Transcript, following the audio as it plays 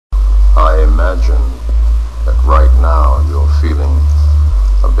I imagine that right now you're feeling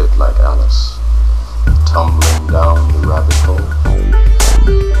a bit like Alice, tumbling down the rabbit hole.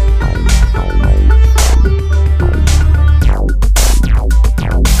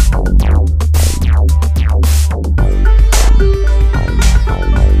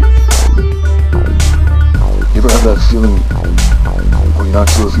 You ever have that feeling where you're not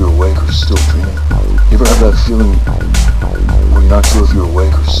sure if you're awake or still dreaming? You ever have that feeling where you're not sure if you're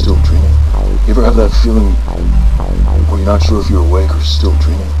awake or still dreaming? You ever have that feeling where you're not sure if you're awake or still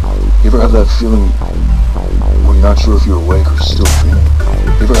dreaming? You ever have that feeling where you're not sure if you're awake or still dreaming?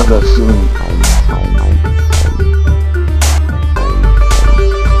 You ever have that feeling